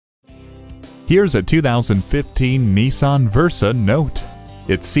Here's a 2015 Nissan Versa Note.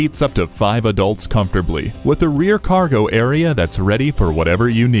 It seats up to 5 adults comfortably, with a rear cargo area that's ready for whatever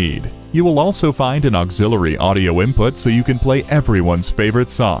you need. You will also find an auxiliary audio input so you can play everyone's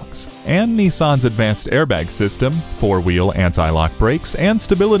favorite songs. And Nissan's advanced airbag system, 4-wheel anti-lock brakes, and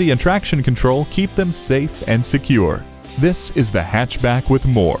stability and traction control keep them safe and secure. This is the hatchback with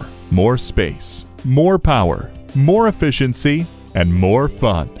more space, more power, more efficiency, and more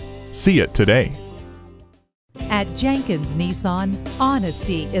fun. See it today. At Jenkins Nissan,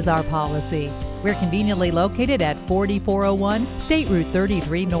 honesty is our policy. We're conveniently located at 4401 State Route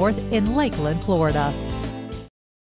 33 North in Lakeland, Florida.